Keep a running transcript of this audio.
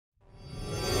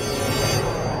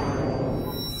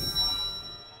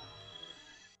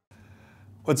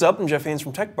What's up, I'm Jeff Haynes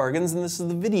from Tech Bargains, and this is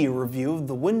the video review of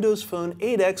the Windows Phone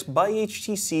 8X by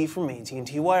HTC from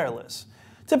AT&T Wireless.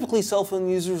 Typically, cell phone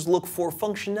users look for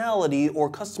functionality or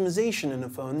customization in a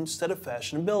phone instead of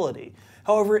fashionability.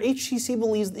 However, HTC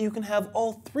believes that you can have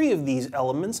all three of these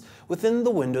elements within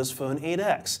the Windows Phone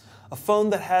 8X, a phone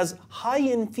that has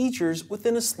high-end features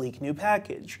within a sleek new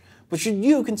package. But should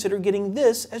you consider getting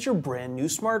this as your brand new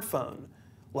smartphone?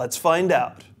 Let's find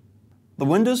out. The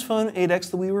Windows Phone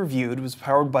 8X that we reviewed was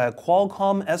powered by a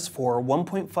Qualcomm S4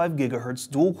 1.5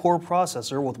 GHz dual-core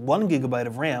processor with 1 GB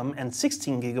of RAM and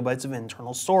 16 GB of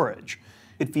internal storage.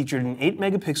 It featured an 8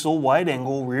 megapixel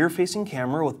wide-angle rear-facing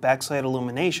camera with backside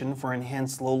illumination for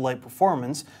enhanced low-light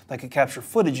performance that could capture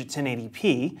footage at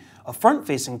 1080p, a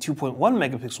front-facing 2.1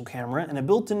 megapixel camera, and a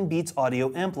built-in Beats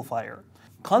audio amplifier.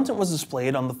 Content was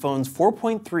displayed on the phone's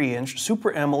 4.3-inch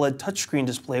Super AMOLED touchscreen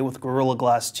display with Gorilla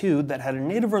Glass 2 that had a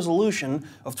native resolution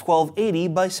of 1280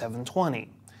 by 720.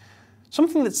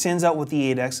 Something that stands out with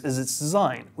the 8X is its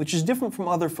design, which is different from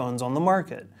other phones on the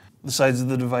market. The sides of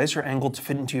the device are angled to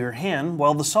fit into your hand,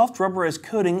 while the soft rubberized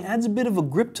coating adds a bit of a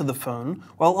grip to the phone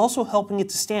while also helping it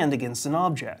to stand against an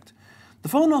object. The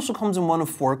phone also comes in one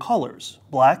of 4 colors: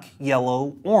 black,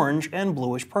 yellow, orange, and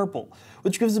bluish purple,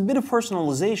 which gives a bit of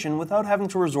personalization without having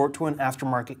to resort to an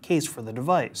aftermarket case for the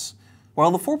device. While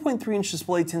the 4.3-inch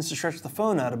display tends to stretch the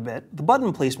phone out a bit, the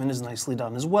button placement is nicely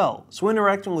done as well, so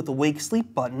interacting with the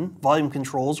wake-sleep button, volume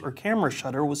controls, or camera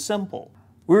shutter was simple.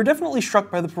 We were definitely struck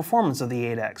by the performance of the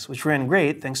 8X, which ran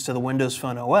great thanks to the Windows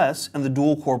Phone OS and the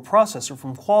dual-core processor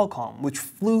from Qualcomm, which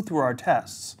flew through our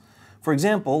tests. For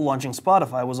example, launching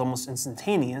Spotify was almost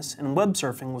instantaneous, and web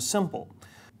surfing was simple.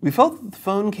 We felt that the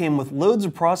phone came with loads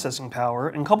of processing power,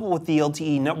 and coupled with the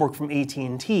LTE network from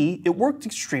AT&T, it worked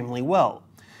extremely well.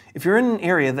 If you're in an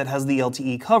area that has the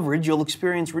LTE coverage, you'll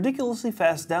experience ridiculously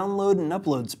fast download and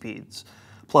upload speeds.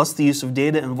 Plus, the use of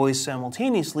data and voice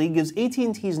simultaneously gives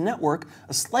AT&T's network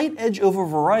a slight edge over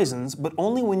Verizon's, but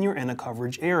only when you're in a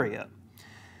coverage area.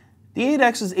 The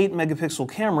 8X's 8 megapixel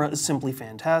camera is simply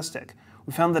fantastic.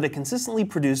 We found that it consistently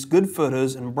produced good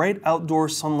photos in bright outdoor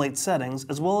sunlight settings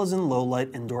as well as in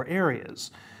low-light indoor areas.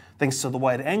 Thanks to the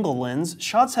wide-angle lens,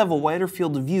 shots have a wider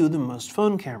field of view than most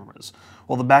phone cameras,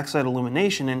 while the backside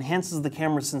illumination enhances the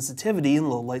camera's sensitivity in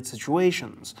low-light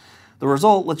situations. The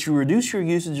result lets you reduce your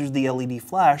usage of the LED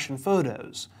flash in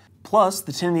photos. Plus,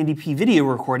 the 1080p video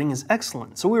recording is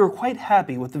excellent, so we were quite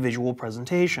happy with the visual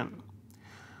presentation.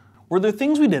 Were there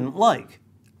things we didn't like?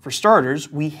 For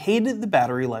starters, we hated the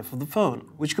battery life of the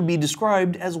phone, which could be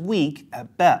described as weak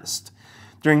at best.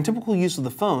 During typical use of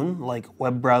the phone, like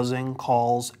web browsing,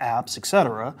 calls, apps,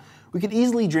 etc., we could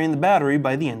easily drain the battery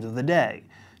by the end of the day.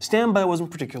 Standby wasn't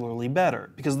particularly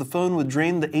better, because the phone would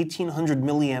drain the 1800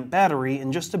 mAh battery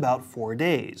in just about 4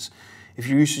 days. If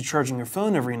you're used to charging your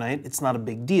phone every night, it's not a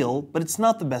big deal, but it's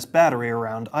not the best battery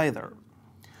around either.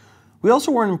 We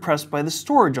also weren't impressed by the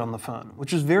storage on the phone,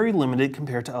 which was very limited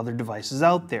compared to other devices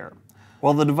out there.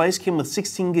 While the device came with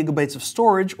 16 GB of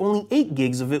storage, only 8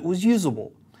 GB of it was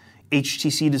usable.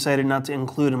 HTC decided not to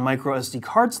include a microSD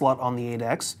card slot on the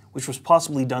 8X, which was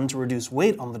possibly done to reduce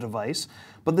weight on the device,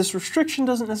 but this restriction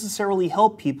doesn't necessarily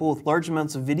help people with large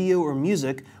amounts of video or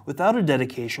music without a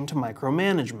dedication to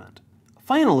micromanagement.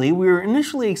 Finally, we were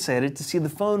initially excited to see the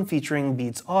phone featuring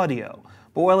Beats audio.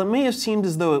 But while it may have seemed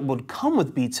as though it would come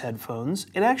with Beats headphones,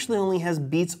 it actually only has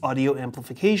Beats audio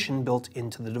amplification built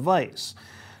into the device.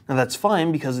 Now that's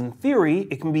fine because in theory,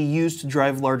 it can be used to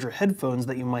drive larger headphones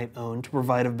that you might own to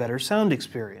provide a better sound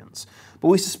experience. But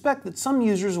we suspect that some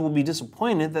users will be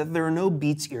disappointed that there are no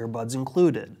Beats earbuds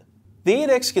included. The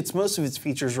 8X gets most of its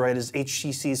features right as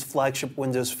HTC's flagship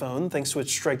Windows Phone thanks to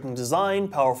its striking design,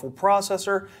 powerful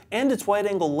processor, and its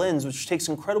wide-angle lens which takes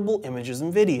incredible images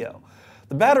and video.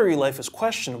 The battery life is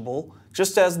questionable,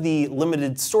 just as the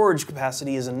limited storage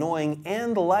capacity is annoying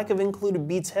and the lack of included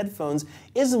Beats headphones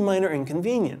is a minor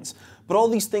inconvenience. But all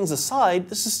these things aside,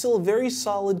 this is still a very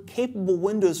solid, capable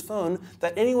Windows Phone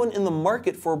that anyone in the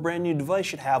market for a brand new device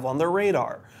should have on their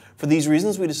radar. For these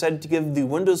reasons, we decided to give the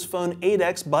Windows Phone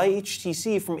 8X by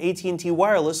HTC from AT&T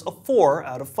Wireless a 4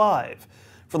 out of 5.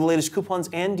 For the latest coupons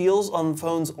and deals on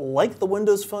phones like the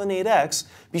Windows Phone 8X,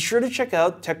 be sure to check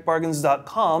out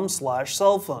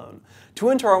techbargains.com/cellphone. To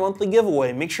enter our monthly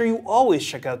giveaway, make sure you always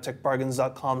check out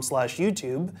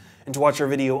techbargains.com/YouTube. And to watch our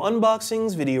video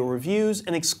unboxings, video reviews,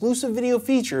 and exclusive video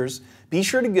features, be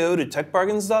sure to go to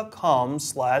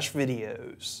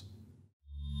techbargains.com/videos.